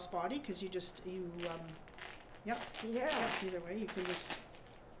across body because yep. Yeah. Either way, you can just.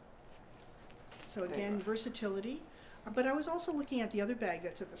 So There you again, go. versatility. But I was also looking at the other bag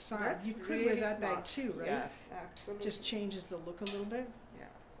that's at the side. That's You could wear really that bag smart. too, right? Yes, absolutely. Just changes the look a little bit. yeah.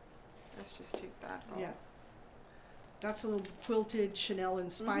 Let's just take that off. Yeah. That's a little quilted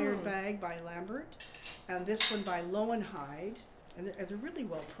Chanel-inspired bag by Lambert, and this one by Lowenhide, and they're really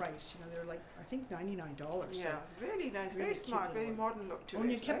well priced. You know, they're like I think $99. Yeah, So. really nice, really very cute smart, little very one. modern look to Oh, it.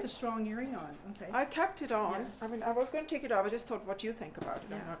 and you kept right? the strong earring on. Okay. I kept it on. Yeah. I mean, I was going to take it off. I just thought, what do you think about it?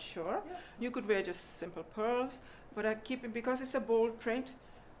 Yeah. I'm not sure. Yeah. You could wear just simple pearls, but I keep it because it's a bold print.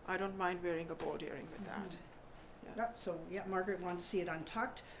 I don't mind wearing a bold earring with that. Yep, so yeah, Margaret wanted to see it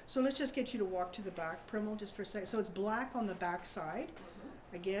untucked. So let's just get you to walk to the back, Primal, just for a second. So it's black on the back side,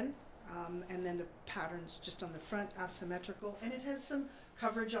 again, and then the pattern's just on the front, asymmetrical, and it has some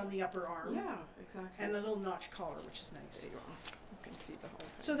coverage on the upper arm, Yeah, exactly. and a little notch collar, which is nice. There you are. You can see the whole thing.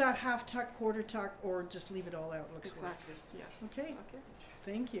 So that half tuck, quarter tuck, or just leave it all out looks well. exactly. Yeah. Okay, Okay.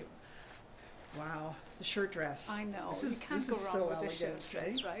 thank you. Wow, the shirt dress. I know. This You is- can't this go is wrong so with elegant, this shirt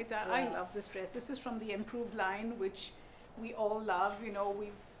dress, eh? right? I Yeah. love this dress. This is from the improved line, which we all love. You know,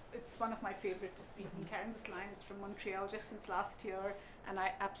 it's one of my favorite. We've been carrying this line. It's from Montreal just since last year, and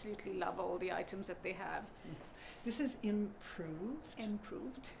I absolutely love all the items that they have. This is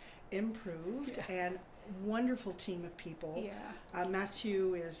improved, Improved. and wonderful team of people. Yeah.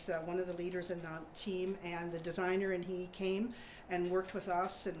 Matthew is one of the leaders in the team and the designer, and he came and worked with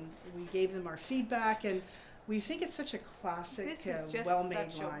us, and we gave them our feedback, and we think it's such a classic, This is just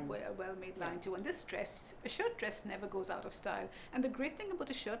well-made such line. a well-made Yeah. line too. And this dress, a shirt dress never goes out of style. And the great thing about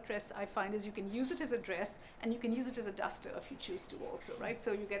a shirt dress, I find, is you can use it as a dress and you can use it as a duster if you choose to also, right?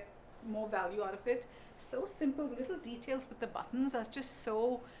 So you get more value out of it. So simple, little details with the buttons are just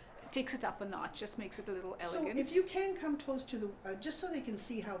so, it takes it up a notch, just makes it a little elegant. So if you can come close to the, just so they can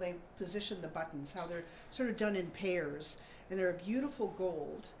see how they position the buttons, how they're sort of done in pairs, and they're a beautiful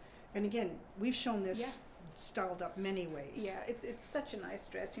gold. And again, we've shown this Yeah. styled up many ways. Yeah, it's such a nice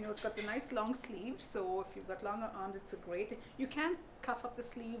dress. You know, it's got the nice long sleeves, so if you've got longer arms, it's a great. You can cuff up the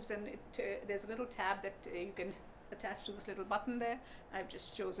sleeves, and there's a little tab that you can attach to this little button there. I've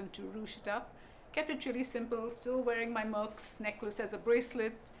just chosen to ruche it up. Kept it really simple. Still wearing my Merck's necklace as a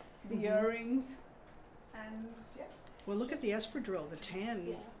bracelet, the earrings, and yeah. Well, look at the espadrille, the tan.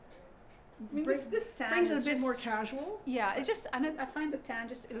 Yeah. I mean, Bring- this tan brings it a is bit more just- casual. Yeah, it just, and I find the tan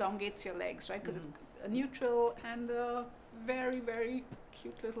just elongates your legs, right? Because it's a neutral and a very, very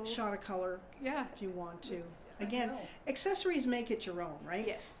cute little. Shot of color Yeah. if you want to. I Again, know. accessories make it your own, right?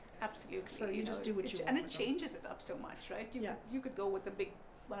 Yes, absolutely. So you just do what you and want it with them. changes it up so much, right? Yeah. You could go with the big,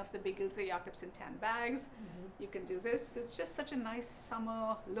 one of the big Ilse Jacobsen tan bags. Mm-hmm. You can do this. It's just such a nice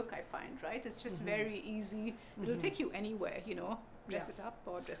summer look, I find, right? It's just very easy. It'll take you anywhere, you know. dress it up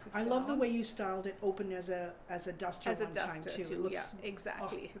or dress it I down. love the way you styled it open as a duster As a one duster time too. too, It looks yeah,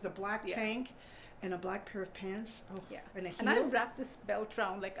 exactly. with a black Yeah. tank and a black pair of pants. Oh, Yeah. and a heel. And I've wrapped this belt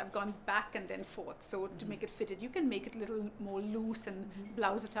round, like I've gone back and then forth, so to make it fitted. You can make it a little more loose and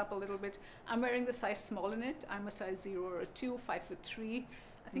blouse it up a little bit. I'm wearing the size small in it. I'm a size 0 or a 2, 5'3".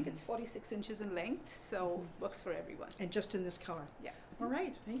 I think it's 46 inches in length, so works for everyone. And just in this color. Yeah. All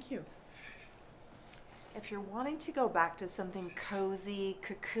right, thank you. If you're wanting to go back to something cozy,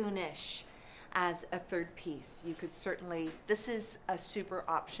 cocoonish as a third piece, you could certainly, this is a super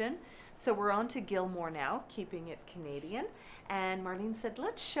option. So we're on to Gilmore now, keeping it Canadian. And Marlene said,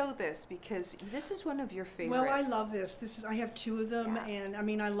 let's show this because this is one of your favorites. Well, I love this. I have 2 of them, Yeah. and I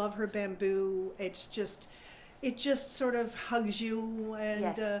mean, I love her bamboo. It just sort of hugs you, and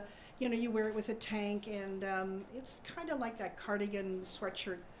Yes. you know, you wear it with a tank, and it's kind of like that cardigan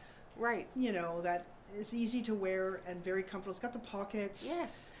sweatshirt, Right. you know, that is easy to wear and very comfortable. It's got the pockets.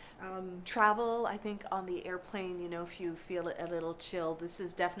 Yes. Travel, I think on the airplane, you know, if you feel it a little chill, this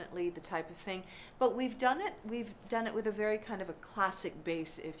is definitely the type of thing. But we've done it with a very kind of a classic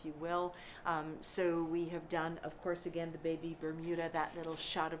base, if you will. So we have done, of course, again, the baby Bermuda, that little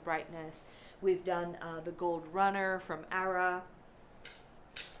shot of brightness. We've done the gold runner from Ara.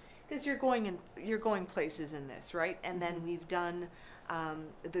 Because you're going places in this, right? And then we've done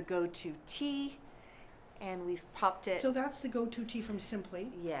the go-to tee, and we've popped it. So that's the go-to tee from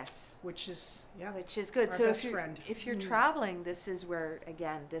Simply, Yes. which is Which is good. Our So best if you're, friend. if you're traveling, this is where,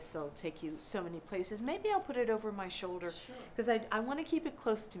 again, this will take you so many places. Maybe I'll put it over my shoulder because I want to keep it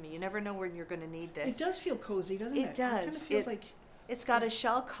close to me. You never know when you're going to need this. It does feel cozy, doesn't it? It does. It kind of feels like It's got a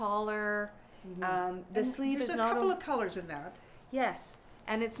shell collar. The and sleeve there's is a not. couple of colors in that. Yes.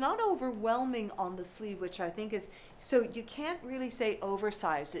 And it's not overwhelming on the sleeve, which I think is, so you can't really say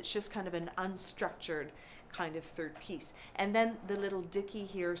oversized. It's just kind of an unstructured kind of third piece. And then the little dicky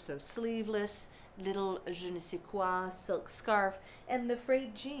here, so sleeveless, little je ne sais quoi, silk scarf, and the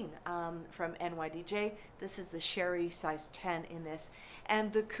frayed jean from NYDJ. This is the Sherry size 10 in this.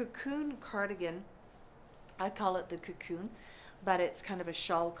 And the cocoon cardigan, I call it the cocoon, but it's kind of a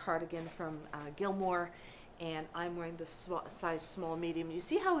shawl cardigan from Gilmore. And I'm wearing the size small medium. You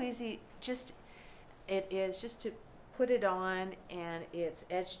see how easy it is just to put it on, and it's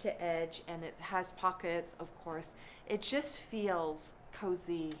edge to edge, and it has pockets, of course. It just feels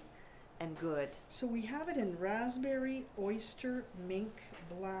cozy and good. So we have it in raspberry, oyster, mink,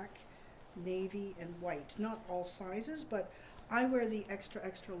 black, navy, and white. Not all sizes, but I wear the extra,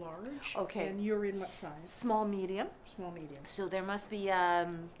 extra large. Okay. And you're in what size? Small medium. Small, medium. So there must be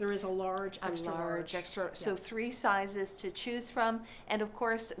There is a large, extra large. extra. So Yeah. 3 sizes to choose from, and of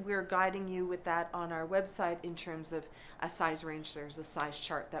course we're guiding you with that on our website in terms of a size range. There's a size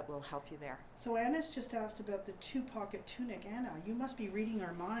chart that will help you there. So Anna's just asked about the 2-pocket tunic. Anna, you must be reading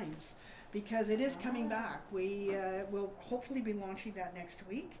our minds because it is coming back. We will hopefully be launching that next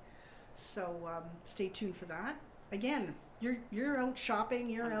week. So stay tuned for that. Again, you're out shopping,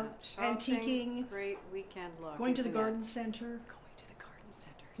 you're out antiquing, Great weekend look. going to the isn't it? garden center. Going to the garden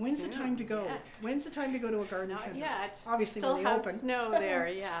center. When's the time to go? yes. When's the time to go to a garden Not center? yet. Obviously Still when they have open. snow there.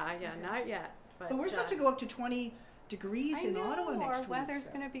 Yeah, not yet. But we're supposed to go up to 20 degrees I in know, Ottawa next week. our weather's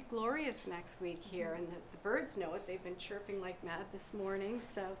so. going to be glorious next week here, and the birds know it. They've been chirping like mad this morning,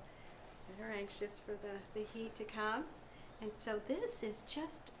 so they're anxious for the heat to come. And so this is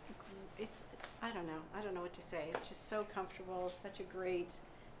just, it's, I don't know what to say. It's just so comfortable, such a great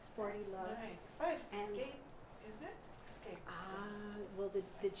sporty look. Nice. And- Escape, isn't it? Escape. Well,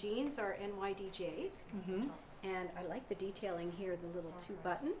 the jeans are NYDJs, Mhm. and I like the detailing here, the little Oh,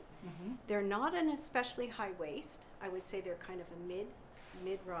 2-button. Mhm. They're not an especially high waist. I would say they're kind of a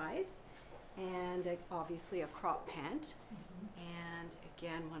mid-rise, and obviously a crop pant. And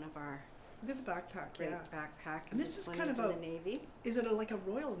again, one of our Look at the backpack, great yeah. backpack. And this is one kind is of in a- the navy. Is it like a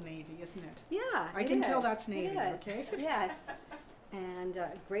royal navy, isn't it? Yeah, I it can tell is. that's It navy, is. okay? Yes, and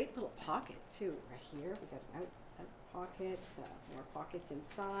great little pocket too. Right here, we got an out pocket, more pockets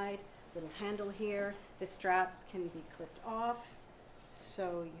inside. Little handle here. The straps can be clipped off,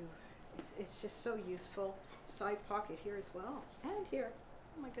 so it's just so useful. Side pocket here as well, and here.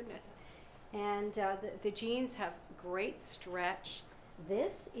 Oh my goodness! And the jeans have great stretch.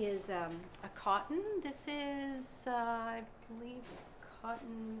 This is a cotton. This is, I believe,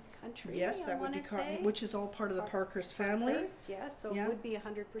 Cotton Country. Yes, I that would be wanna cotton, say. which is all part of the Parkhurst family. Parkhurst, yeah, so Yeah. it would be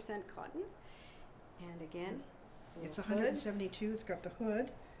 100% cotton. And again, It's little hood. 172. It's got the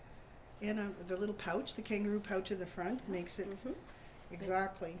hood and the little pouch, the kangaroo pouch in the front makes it Mhm.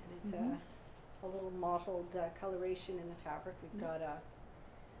 exactly. And it's Mhm. a little mottled coloration in the fabric. We've got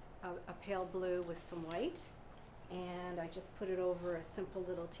a pale blue with some white. And I just put it over a simple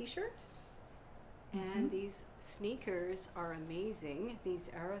little t-shirt. And these sneakers are amazing. These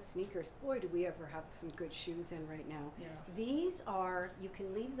Ara sneakers, boy, do we ever have some good shoes in right now. Yeah. These are, you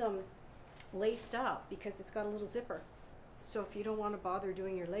can leave them laced up because it's got a little zipper. So if you don't want to bother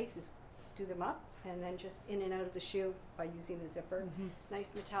doing your laces, do them up and then just in and out of the shoe by using the zipper.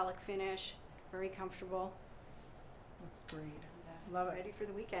 Nice metallic finish, very comfortable. Looks great. And, Love it. Ready for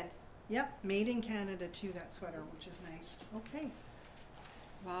the weekend. Yep, made in Canada too, that sweater, which is nice. Okay.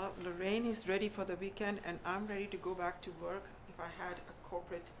 Well, Lorraine is ready for the weekend, and I'm ready to go back to work. If I had a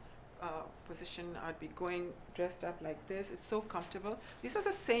corporate position, I'd be going dressed up like this. It's so comfortable. These are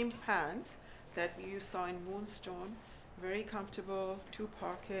the same pants that you saw in Moonstone. Very comfortable, 2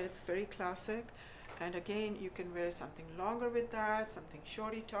 pockets, very classic. And again, you can wear something longer with that, something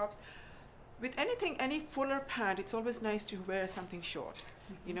shorty tops. With anything, any fuller pant, it's always nice to wear something short,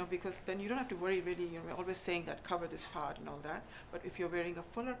 you know, because then you don't have to worry really, you're always saying that cover this part and all that, but if you're wearing a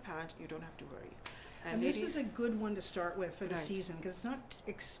fuller pant, you don't have to worry. And this is a good one to start with for the Right. season because it's not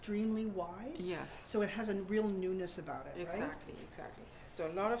extremely wide, Yes, so it has a real newness about it, right? exactly, exactly. So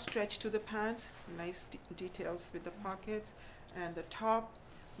a lot of stretch to the pants, nice details with the pockets, and the top,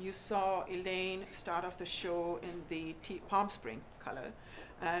 you saw Elaine start off the show in the Palm Spring color.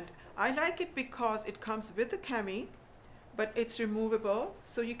 And I like it because it comes with the cami, but it's removable,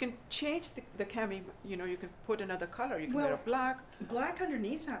 so you can change the cami, you know, you can put another color, you can wear a Well, black. Black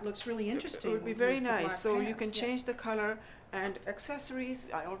underneath that looks really interesting. It would be very with the nice, black so you pants, can yeah. change the color. And accessories,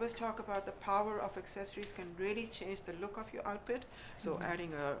 I always talk about the power of accessories can really change the look of your outfit. So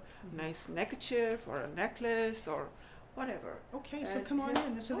adding a nice neckerchief or a necklace or whatever. Okay, so And come on here-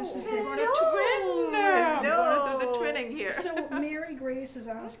 in. So this is we're the gonna twin now. We're gonna do the Hello. twinning here. So Mary Grace is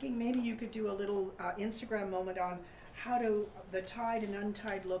asking, maybe you could do a little Instagram moment on how to the tied and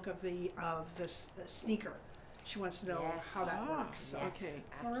untied look of the sneaker. She wants to know Yes. how that Ah, works. So. okay.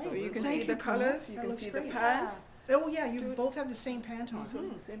 All right. So you can Thank see you, the Carla. colors, you That can looks see great. the pants. Oh yeah, you Do it. both have the same pant on.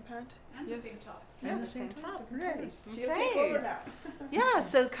 Same pant. And Yes. the same top. And the same top. Ready. She'll take over Okay. now. Yeah,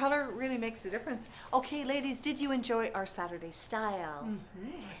 so color really makes a difference. Okay, ladies, did you enjoy our Saturday style?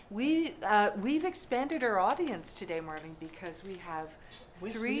 We've expanded our audience today, Marlene, because we have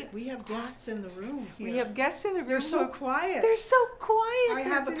three. We have guests in the room here. We have guests in the room. They're so who- quiet. They're so quiet. I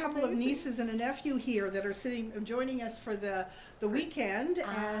have a They're couple of amazing. nieces and a nephew here that are joining us for the weekend,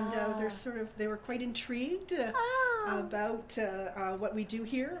 and Ah. they were quite intrigued Ah. about what we do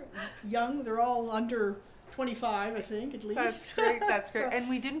here. Young, they're all under 25, I think, at least. That's great. That's great. So- And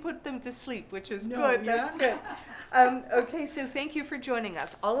we didn't put them to sleep, which is No, good. That's yeah. good. Okay, so thank you for joining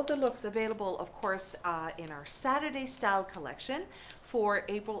us. All of the looks available, of course, in our Saturday style collection for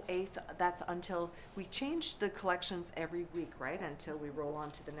April 8th. That's until we change the collections every week, right? Until we roll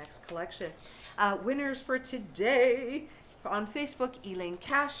on to the next collection. Winners for today on Facebook, Elaine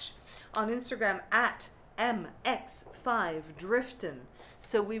Cash. On Instagram, at MX5Driftin.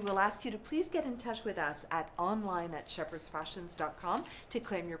 So we will ask you to please get in touch with us online at shepherdsfashions.com to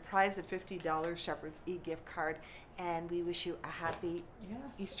claim your prize of $50 Shepherd's e-gift card. And we wish you a happy Yes.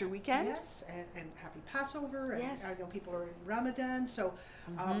 Easter weekend. Yes, and happy Passover. And Yes. I know people are in Ramadan, so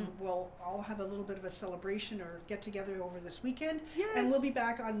we'll all have a little bit of a celebration or get together over this weekend. Yes. And we'll be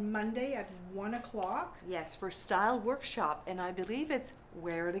back on Monday at 1 o'clock. Yes, for Style Workshop, and I believe it's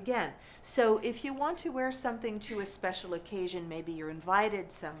Wear It Again. So if you want to wear something to a special occasion, maybe you're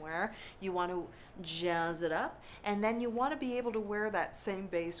invited somewhere, you want to jazz it up, and then you want to be able to wear that same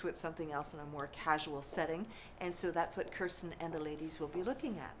base with something else in a more casual setting, and so that's what Kirsten and the ladies will be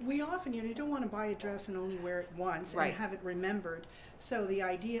looking at. We often, you don't want to buy a dress and only wear it once Right. and have it remembered. So the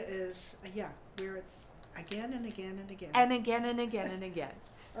idea is, wear it again and again and again. And again and again and again.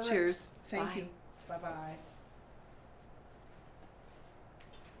 All right. Cheers. Thank Bye. you. Bye-bye.